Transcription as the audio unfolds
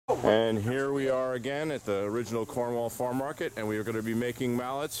And here we are again at the original Cornwall Farmarket, and we are going to be making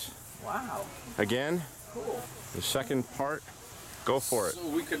mallets. Wow. Again. Cool. The second part. Go for it. So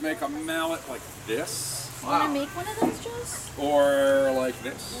we could make a mallet like this. You want to make one of those, Joes? Or like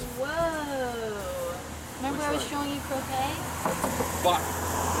this. Whoa. Remember I was showing you croquet? But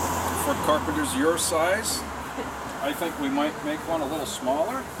for carpenters your size, I think we might make one a little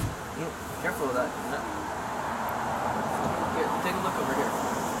smaller. Careful with that. Here, take a look over here.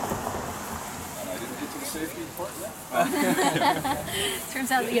 And I didn't get to the safety part yet. Turns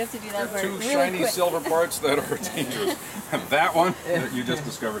out that you have to do that part Two really shiny quick. silver parts that are dangerous. That one that you just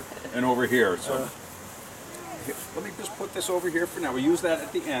discovered, and over here. So here, let me just put this over here for now. We use that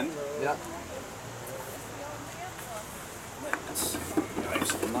at the end. Yeah.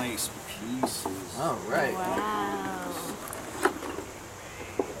 Let's nice pieces. All right. Wow.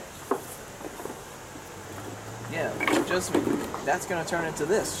 Yeah, just that's gonna turn into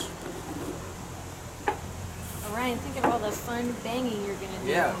this. Ryan, think of all the fun banging you're going to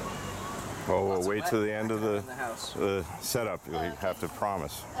do. Yeah. Oh, we'll wait till the end of in the house. the setup. You have to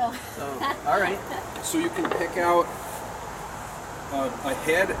promise. Oh. So, all right. So you can pick out a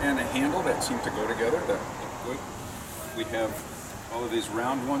head and a handle that seem to go together. That look good. We have all of these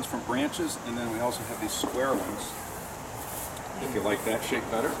round ones from branches, and then we also have these square ones. If you like that shape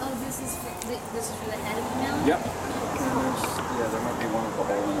better. Oh, this is for the head of the mallet? Yep. Yeah, there might be one with a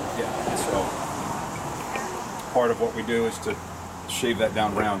hole in it. Yeah. So part of what we do is to shave that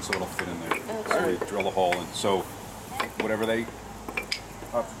down round so it'll fit in there. Okay. So we drill a hole, and so whatever they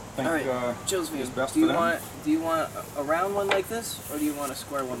think All right, is Josephine, best do for you them. want a round one like this, or do you want a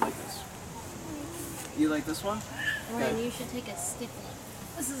square one like this? You like this one? Ryan, Okay. you should take a stick one.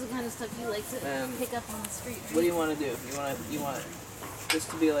 This is the kind of stuff you like to pick up on the street. Right? What do you want to do? You want this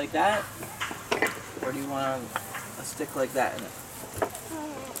to be like that, or do you want a stick like that in it?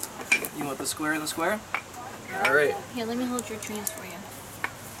 You want the square in the square? All right. Here, let me hold your trains for you.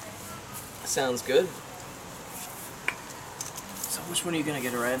 Sounds good. So which one are you gonna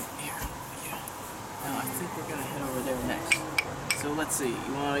get, Red? Here. Yeah. No, I think we're gonna head over there next. So let's see.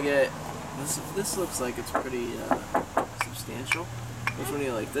 You want to get this? This looks like it's pretty substantial. Which one do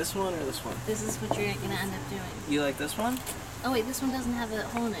you like? This one or this one? This is what you're going to end up doing. You like this one? Oh wait, this one doesn't have a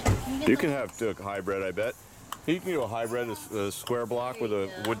hole in it. Can You can have a hybrid, I bet. You can do a hybrid, a square block with a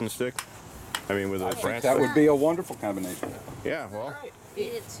wooden stick. I mean, with a branch. That would be a wonderful combination. Yeah, well.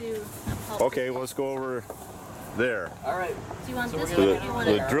 Feed it to a pulp. Okay, well, let's go over there. All right. Do you want So this we're one gonna- or do you want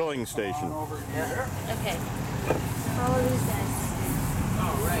The it? drilling station. Yeah. Okay. Follow these guys.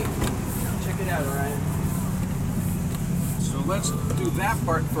 All right. Check it out, Ryan. So let's do that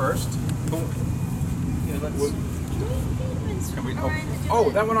part first. Here, let's. Can we, oh,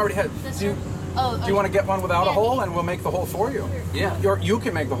 that one already had. Do you want to get one without a hole, and we'll make the hole for you? Yeah. You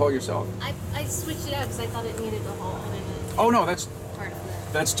can make the hole yourself. I switched it out because I thought it needed a hole. And it Oh no, that's part of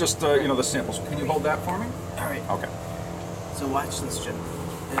it. just the samples. Can you hold that for me? All right. Okay. So watch this, Jim.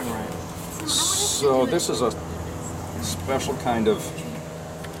 And Ryan. So this is a special kind of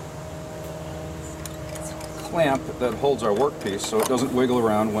clamp that holds our workpiece so it doesn't wiggle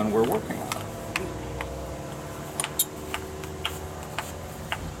around when we're working on it.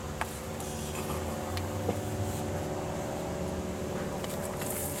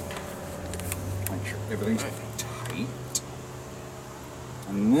 Make sure everything's tight.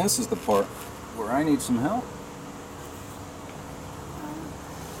 And this is the part where I need some help.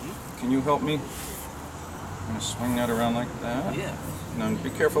 Can you help me? I'm going to swing that around like that. Yeah. Now be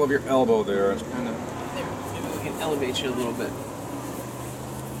careful of your elbow there. It's kind of. There. Maybe we can elevate you a little bit.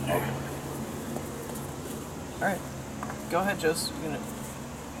 Okay. All right. Go ahead, Jess. You're gonna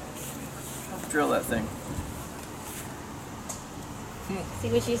drill that thing. See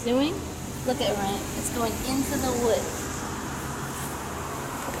what she's doing? Look at Ryan. It's going into the wood.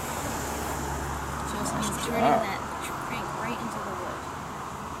 Josephine's turning that crank right into the wood.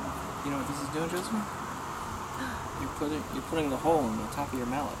 You know what this is doing, Josephine? You're putting the hole in the top of your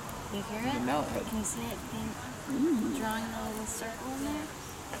mallet. You hear it? Your mallet head. Can you see it? Drawing a little circle in there.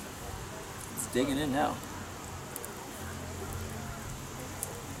 It's digging in now.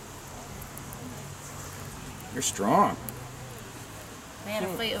 You're strong. They had a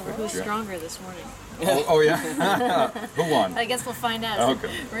fight over who's stronger this morning. Oh yeah? Who won? I guess we'll find out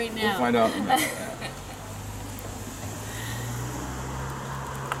Okay. right now. We'll find out in a minute.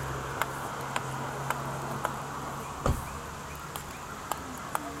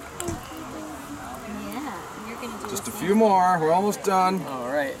 Yeah, you're gonna do Just the a same. few more. We're almost done. All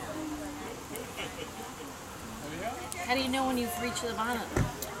right. How do you know when you've reached the bottom?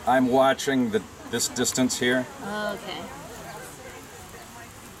 I'm watching this distance here. Oh, okay.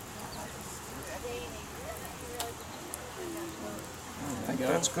 go.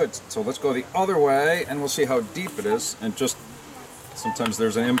 That's good. So let's go the other way, and we'll see how deep it is. And just sometimes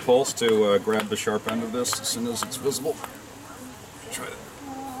there's an impulse to grab the sharp end of this as soon as it's visible. Try it.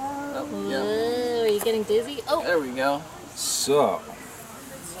 Oh, yeah. Whoa, are you getting dizzy? Oh, There we go. So,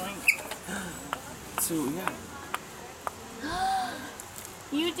 Let's see what we got.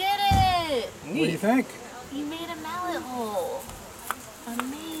 you did it! what do you think? You made a mallet hole.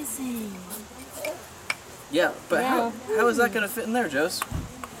 Amazing. Yeah, but Yeah. how is that going to fit in there, Jose?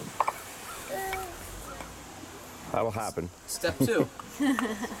 That'll happen. Step 2.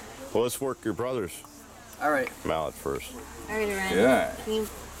 Well, let's work your brother's All right. mallet first. All right, Ryan. Yeah.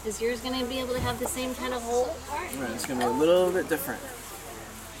 Is yours going to be able to have the same kind of hole? All right, it's going to be a little bit different.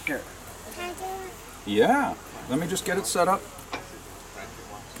 Here. Yeah. Let me just get it set up,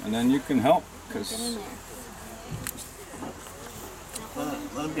 and then you can help. Get in Because there.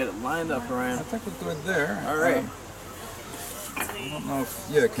 Let him get it lined up, I Ryan. think we're good there. All right. I don't know if,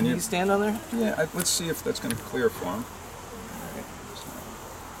 yeah, can you? stand on there? Yeah, let's see if that's going to clear for him.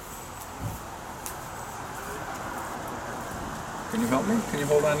 Can you help me? Can you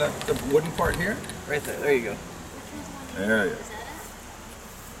hold on to the wooden part here? Right there. There you go. There you Is that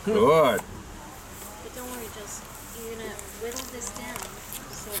it? go. Good. But don't worry, just you're going to whittle this down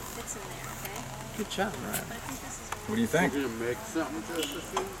so it fits in there, okay? Good job, Ryan. But I think this is What do you think? You're gonna make something,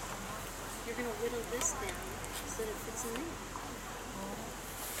 Josephine? you're going to whittle this down so that it fits in there.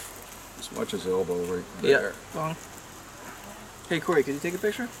 Just watch his elbow right Yeah. there. Long. Hey, Corey, could you take a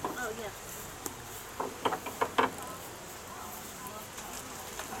picture? Oh, yeah.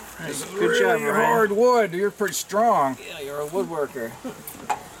 All right. This is Good job, really Ryan. hard wood. You're pretty strong. Yeah, you're a woodworker.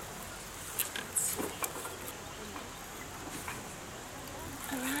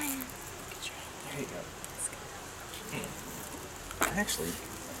 Ryan. There you go. Actually,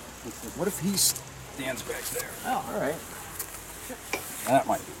 what if he stands back there? Oh, all right. That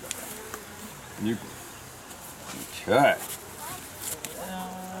might be better. You. Okay.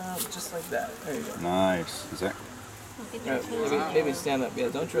 Just like that. There you go. Nice. Is that? Get your toes Maybe stand up. Yeah,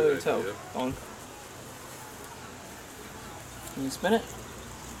 don't drill your toe. Long. Can you spin it?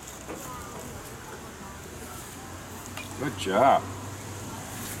 Good job.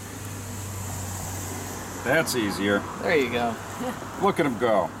 That's easier. There you go. Look at him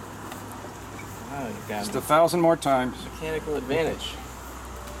go. Oh, you got Just it. 1,000 more times. Mechanical advantage.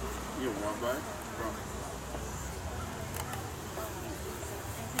 You want by? I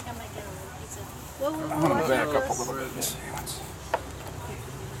think I might get a little piece of. Whoa, whoa, I'm whoa, gonna whoa, back whoa. up a little bit. Let's see.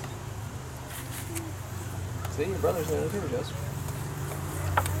 See, your brother's doing it too, Joseph.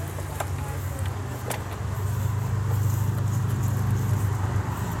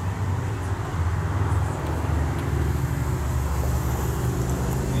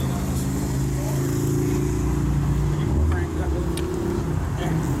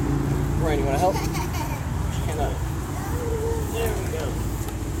 Ryan, you want to help? Hand on it. There we go.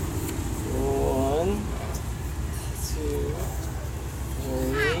 1, 2,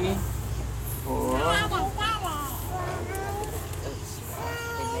 3, 4.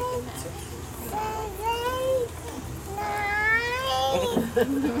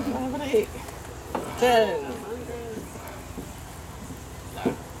 Seven, 8, 10.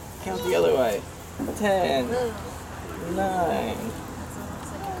 Count the other way. 10, 9,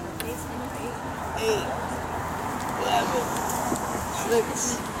 8, 11,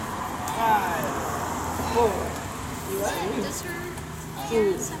 6, 5, 4, Does her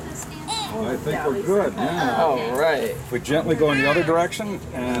hands have to stand up? I think we're good. Yeah. All right. If we gently go in the other direction,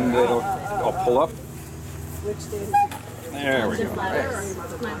 and I'll pull up. There we go. Flowers.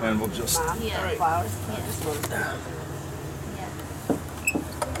 And we'll just. Yeah. Flowers. Yeah.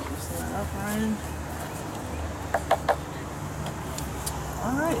 Up, Ryan.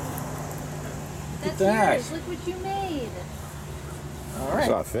 All right. That's that. yours. Look what you made. All It's right.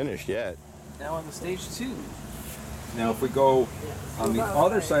 not finished yet. Now on to stage 2. Now, if we go on the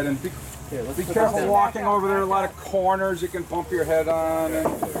other side, and be Here, let's Be put careful this down. walking over there. A lot of corners you can bump your head on. And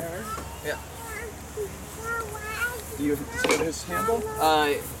Yeah. do you see his handle?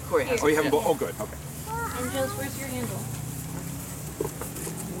 Corey has Oh, you it, have yeah. him. Oh, good. Okay. And Joe's, where's your handle?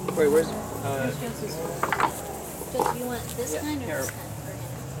 Corey, where's Where's Joe's? Joe, do you want this Yeah, kind or here. this kind for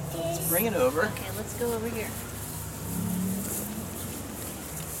handle? Let's bring it over. Okay, let's go over here.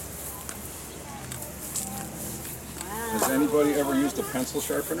 Has anybody ever used a pencil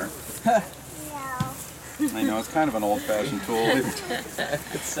sharpener? I know it's kind of an old-fashioned tool,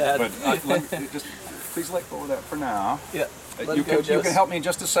 It's sad. but let me just please let go of that for now. Yeah. Let You it go, can help me in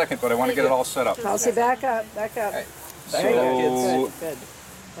just a second, but I want to get it all set up. Kelsey, back up, back up. All right. So Back up, kids. Good.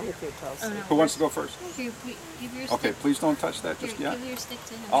 Thank you, Chelsea. Oh, no. Who wants to go first? Here, give your Okay, stick. please don't touch that just Here, yet. give your stick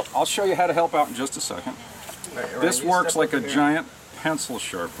to him. I'll show you how to help out in just a second. All right, This Ryan, you works step like a over here. giant pencil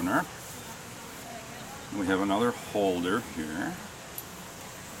sharpener. We have another holder here.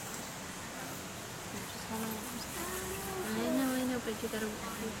 Just hold on. I know, but you gotta be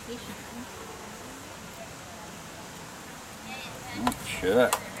patient. Okay.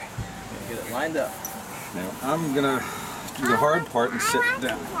 Get it lined up. Now I'm gonna do the hard part and sit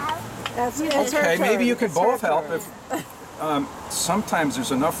down. It's her Okay, turn. maybe you can It's her both help turn. if sometimes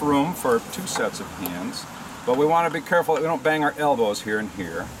there's enough room for 2 sets of hands, but we want to be careful that we don't bang our elbows here and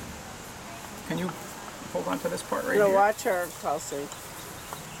here. Can you hold on to this part right No, here? watch her, Chelsea.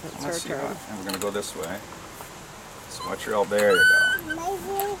 It's Let's see her turn. what, and we're going to go this way. So watch your elbow. There you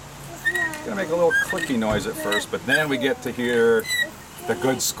go. It's going to make a little clicky noise at first, but then we get to hear the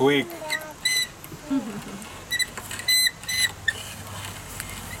good squeak.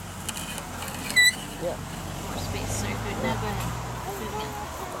 More space, sir. Good. Now go ahead. Do it again.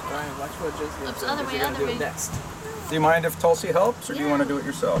 Ryan, watch what Josie Oops, does. other You're way, gonna other do it way. next. Do you mind if Tulsi helps, or do you want to do it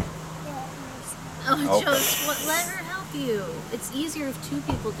yourself? Oh, Okay. Joe, let her help you. It's easier if 2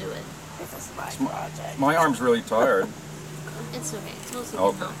 people do it. This is my project. My arm's really tired. It's okay. Tulsi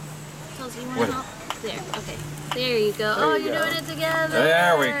Okay. can help. Tulsi, you want Wait. to help? There. Okay. There you go. There Oh, you you're go. doing it together.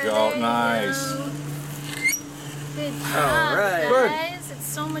 There we go. There you Nice. go. Good job, All right. Good. guys. It's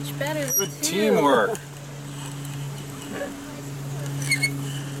so much better with Good 2. teamwork.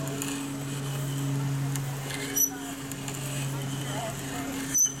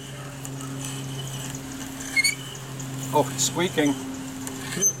 Oh, it's squeaking.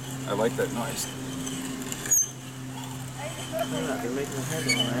 I like that noise. You're making a head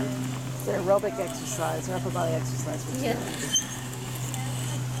one, Ryan. It's an aerobic exercise, or upper body exercise. For Yeah. children.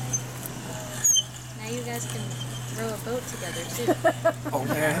 Now you guys can throw a boat together too. Oh,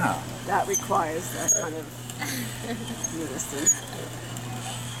 yeah. That requires that kind of unison.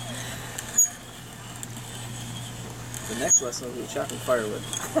 The next lesson will be chopping firewood.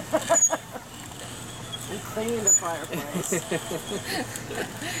 And cleaning the fireplace.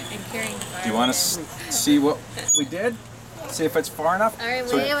 And carrying the fire. Do you want to see what we did? See if it's far enough? All right,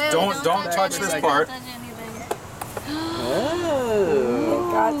 So wait, don't touch anything. this part. Don't touch anything. Oh.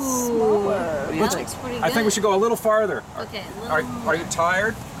 It got smaller. What do you That think? looks pretty good. I think we should go a little farther. Okay, a little more. Are you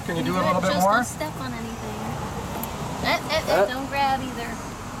tired? Can you do a little bit Just more? don't step on anything. Don't grab either.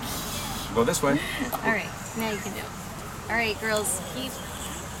 Go this way. All right, now you can do it. All right, girls, keep.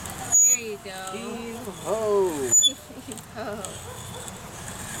 There you go. Oh. Oh.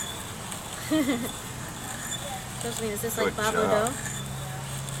 Josephine, is this like Good Babo job. dough?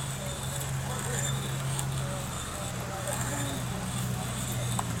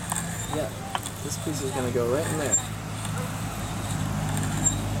 Yeah. This piece is gonna go right in there.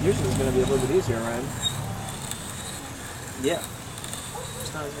 Yours is gonna be a little bit easier, Ryan. Yeah.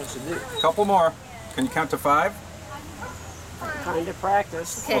 There's not as much to do. Couple more. Can you count to 5? Kind of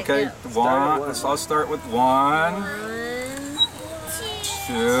practice. Okay, yeah. one. one. So I'll start with 1, 1,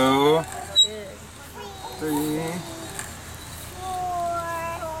 2, good. 3.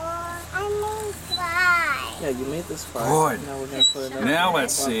 Yeah, you made this 5. Good. Now we're gonna put another. Now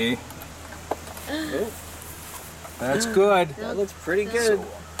let's see. Oh, That's good. that looks pretty good.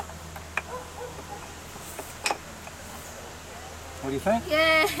 What do you think?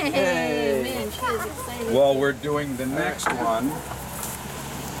 Yay! Yay. Man, she is excited. Well, we're doing the next one.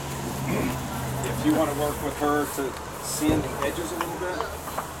 If you want to work with her to sand the edges a little bit,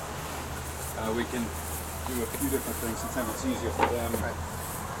 we can do a few different things. Sometimes it's easier for them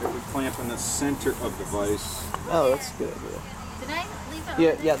if we clamp in the center of the vise. Oh, that's a good idea. Did I leave it Yeah,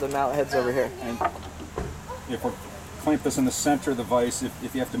 open? yeah, the mallet head's over here. And if we clamp this in the center of the vise,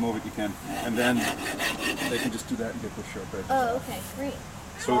 if you have to move it, you can. And then they can just do that and get the sharp edges. Oh, okay, great.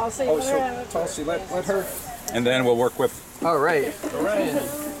 So, Tulsi, let her. And then we'll work with All right.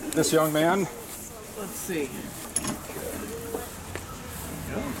 this young man. Let's see.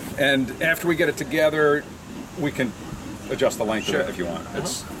 And after we get it together, we can adjust the length of it if you want.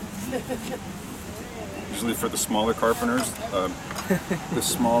 It's usually for the smaller carpenters. The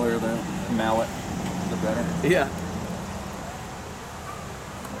smaller the mallet, the better. Yeah.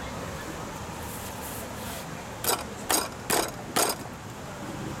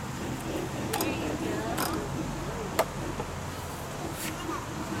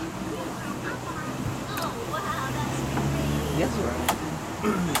 Yes, right.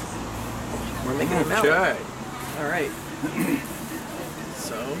 We're making a mallet. Okay. All right.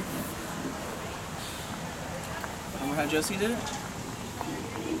 So, remember how Josie did it?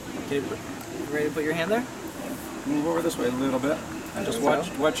 Okay, you ready to put your hand there? Move over this way a little bit. And just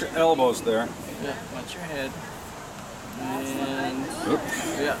watch your elbows there. Yeah, watch your head. And Oop.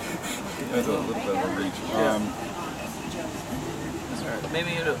 yeah. That's a little bit of a reach. That's all right.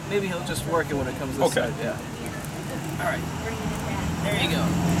 Maybe he'll just work it when it comes this side. Yeah. All right. There you go.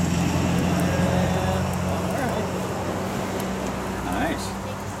 All right. Nice.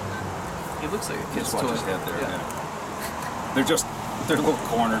 He looks like a kid's Just watch toy. his head there. Yeah. Yeah. They're little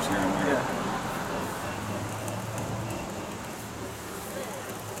corners here and there. Yeah.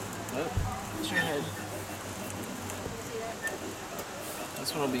 Watch your head. This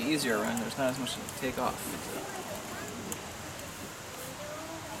one will be easier, Ryan. There's not as much to take off.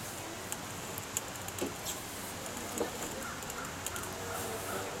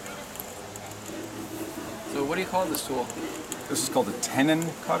 So what do you call this tool? This is called a tenon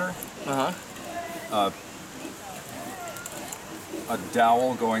cutter. Uh-huh. A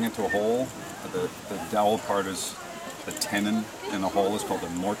dowel going into a hole. The dowel part is the tenon, and the hole is called a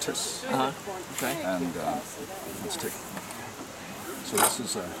mortise. Uh-huh. Okay. And let's take. So this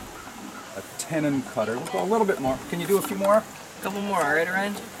is a tenon cutter. We'll go a little bit more. Can you do a few more? A couple more, all right,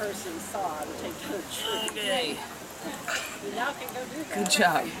 Ryan? Person saw and take the tree. Okay. You now can go do that. Good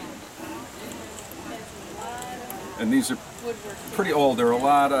job. And these are pretty old. There are a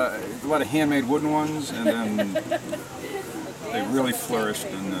lot of handmade wooden ones, and then they really flourished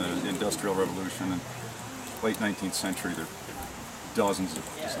in the Industrial Revolution and late 19th century. There are dozens of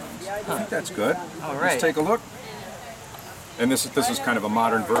designs. I think that's good. All right. Let's take a look. And this is kind of a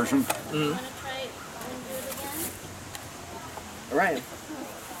modern version. Want to try and do it again? Ryan.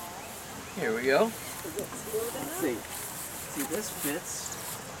 Here we go. Let's see. See, this fits.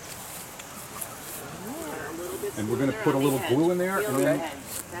 And we're going to put a little glue in there, and then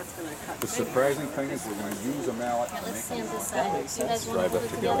That's going to cut. the surprising thing is we're going to use a mallet Yeah, to let's make stand it. this side. You guys want Drive to up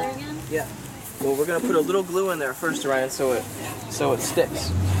put it together. together again? Yeah. Well, we're gonna put a little glue in there first, Ryan, so it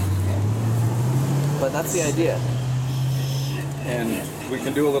sticks. But that's the idea. And we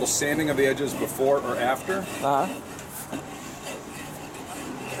can do a little sanding of the edges before or after. Uh-huh.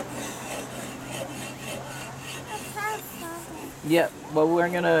 Yeah, well, we're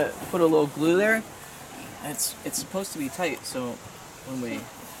gonna put a little glue there. It's supposed to be tight, so when we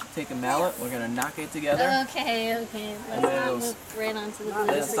take a mallet, we're gonna knock it together. Okay. Let's then not it'll- move right onto the glue.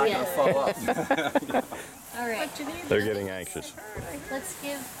 Then it's not gonna fall off. All right, They're getting anxious. let's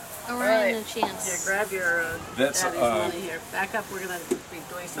give Orion a Here, chance. grab your That's, daddy's money here. Back up. We're going to be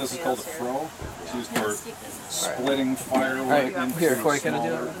doing This is something called a else here. fro. It's used Let's for stick this on. splitting firewood Alright, into here, Corey, can I do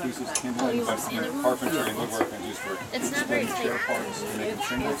smaller it? pieces, Oh, kindling, you but want sanding one? carpentry and woodwork and used for It's not very splitting chair tight. parts and making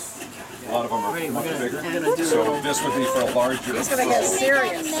shingles. A lot of them are Ready, much we're bigger. gonna do So this would be for a larger He's going to get fro.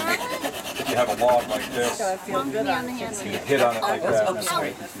 serious. If you have a log like this, It's going to feel Mom, good be on on the it. handle. you hit on it like that. Oh,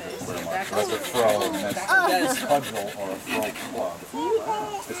 sorry. That's a fro, and that's a cudgel or a fro club.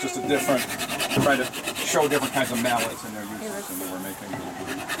 It's just a different, trying to show different kinds of mallets and their uses, and we're making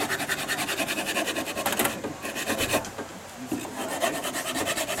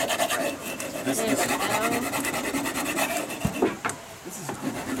this is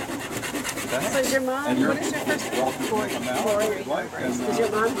So your mom, and you're what is your first name? welcome to make a mallet if you'd like. And, Does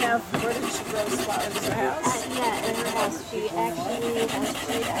your mom have, where did she grow flowers in her house? Yeah, in her house, she actually has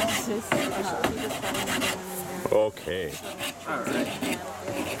played houses. Okay. Alright.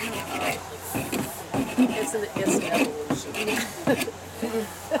 It's an evolution.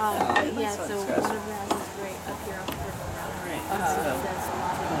 Yeah, so one of her houses is right up here off Cornwall Farmarket. So that's a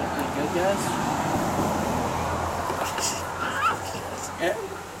lot of Good guys?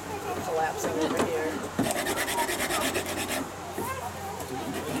 Collapsing over here.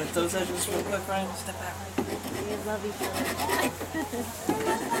 Lift those edges real quick, Ryan. Step back. We love each other.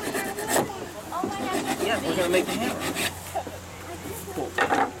 Yeah, we're gonna make the hammer.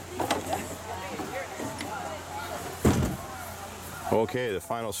 Okay, the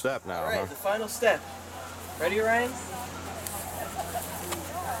final step now, Alright, huh? the final step. Ready, Ryan?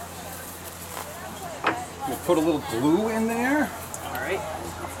 we'll put a little glue in there. Alright.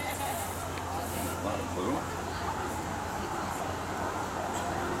 A lot of glue.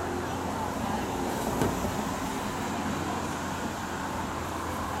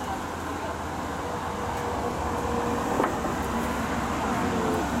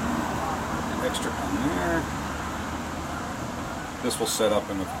 An extra on there. This will set up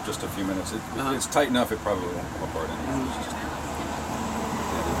in just a few minutes. It's tight enough, it probably won't come apart anyway. It's just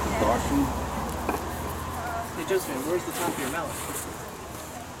added precaution. Hey, Josephine, where's the top of your mallet?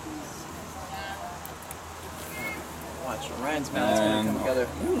 Watch, Ryan's mallet's gonna come And- together.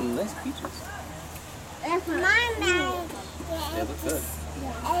 Ooh, nice peaches. That's my They look good.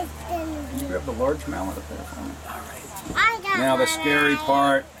 You grab the large mallet up there for me. I got Now the scary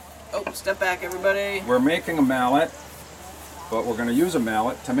part, Oh, step back, everybody. we're making a mallet, but we're going to use a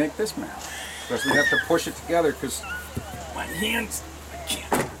mallet to make this mallet. Because we have to push it together because my hands, I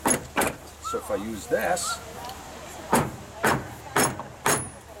can't. So if I use this,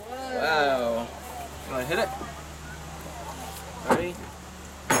 Wow. You want to hit it? Ready?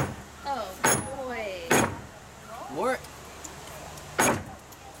 Oh boy. More. I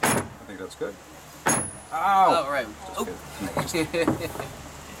think that's good. Ow! Oh, right. Oh.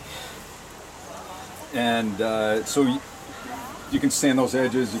 And so you can sand those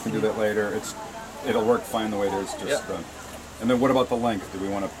edges. You can do that later. It'll work fine the way it is. Just Yep. and then what about the length? Do we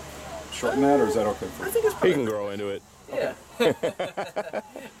want to shorten that, or is that okay for you? He can grow into it. Yeah.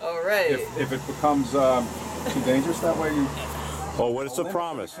 All right. If it becomes too dangerous that way, you Oh, what is the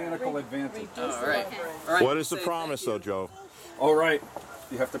promise? mechanical advantage. All right. All right. What is the Say promise, though, thank Joe? All right,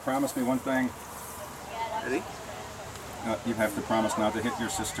 you have to promise me one thing. you. Ready? You have to promise not to hit your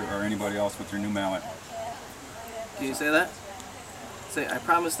sister or anybody else with your new mallet. Can you say that? Say, I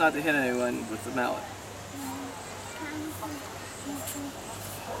promise not to hit anyone with the mallet.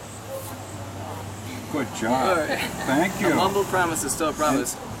 Good job. All right. Thank A you. humble promise is still a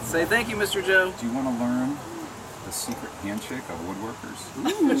promise. Say thank you, Mr. Joe. Do you want to learn the secret handshake of woodworkers?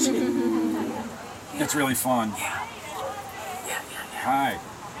 It's really fun. Hi.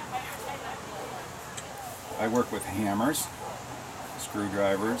 I work with hammers,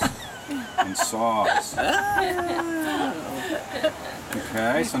 screwdrivers, and saws.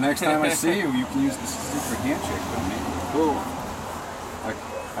 Okay, so next time I see you, you can use the secret handshake with me. Cool.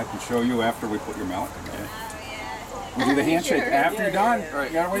 I can show you after we put your mallet together. We do the handshake after you're done. All right.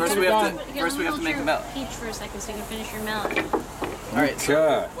 You gotta wait First till we you're have done. to. First we have to make the mallet. Peach for a second so you can finish your mallet. All right. So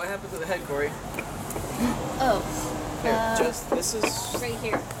Okay. what happened to the head, Corey? Oh, Here, just this is. right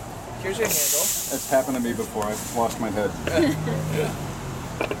here. Here's your handle. It's happened to me before. I've lost my head.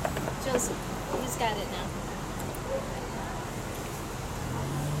 Joseph, he's got it now.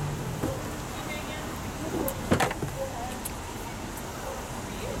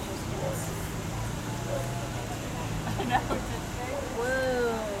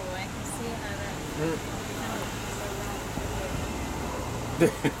 Whoa, I can see how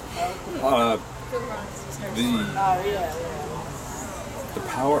that. The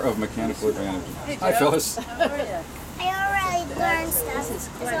power of mechanical advantage. Hi, Phyllis. I already learned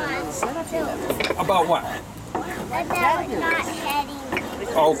stuff. About what? About not heading.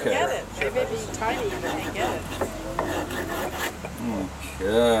 Okay. They may be tiny, but they get it.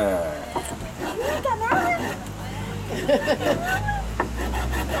 Okay.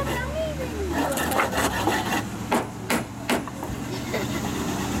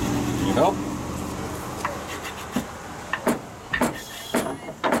 Can you help?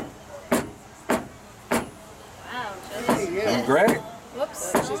 Wow, Joseph. I'm great.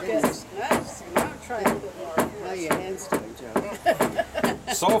 Whoops. She's good. Nice. Now try a little bit more. Now your hands do it, Joe.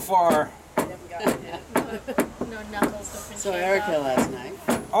 So far, You haven't got it yet. No knuckles. Open So shades Erica off. last night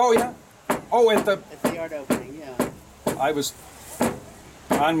oh yeah. Oh, at the, at the art opening, yeah. I was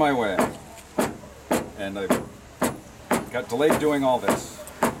on my way, and I got delayed doing all this.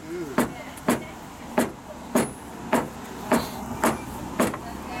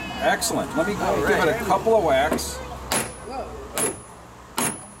 Excellent. Let me go give it a couple of whacks.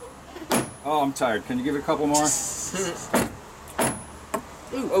 Oh, I'm tired. Can you give it a couple more?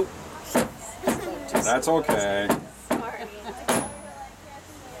 Oh. That's okay. Sorry.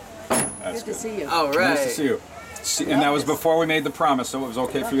 That's Good to good. see you. All right. Nice to see you. And that was before we made the promise, so it was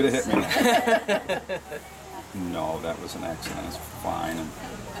okay for you to hit me. No, that was an accident. It's fine. And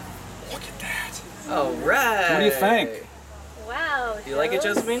look at that. All right. What do you think? Wow. You like it,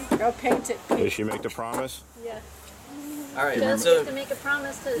 Joe? Josephine? Go paint it pink. Did she make the promise? Yeah. All right. Joseph So has to make a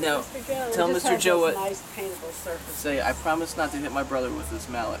promise to No. Mr. Joe. Tell Just Mr. have Joe this what. nice paintable surface. Say, I promise not to hit my brother with this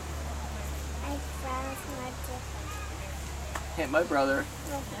mallet. I promise not to Hit my brother.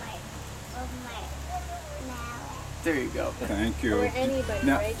 with my mallet. There you go. Thank you. Or anybody,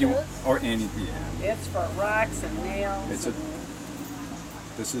 Now, right, you, Joe? or any, yeah. It's for rocks and nails. It's a,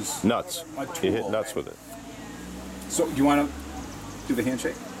 this is Nuts. a You hit tool. nuts with it. So, do you want to do the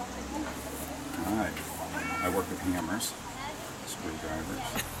handshake? All right. I work with hammers,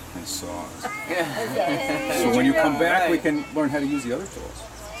 screwdrivers, and saws. So when you come back, we can learn how to use the other tools.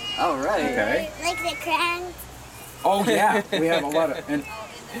 All right. Okay. Like the crayons. Oh yeah, we have a lot of. And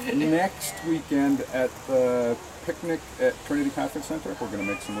next weekend at the picnic at Trinity Conference Center. We're going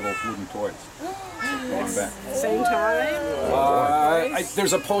to make some little wooden toys. So come on back. Same time?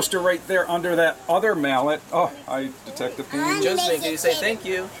 There's a poster right there under that other mallet. Oh, I detect a theme. Josephine, can you say thank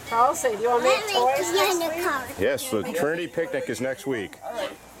you? I'll say, do you want to make toys next week? Yes, the Trinity picnic is next week. All right,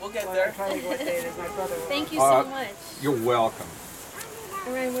 we'll get I'm there. trying to what day it is. My brother will. Thank you so much. You're welcome.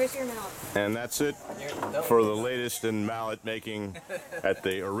 Ryan, where's your mallet? And that's it for the latest in mallet making at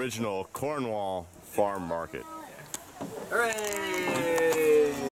the original Cornwall Farm Market. Hooray!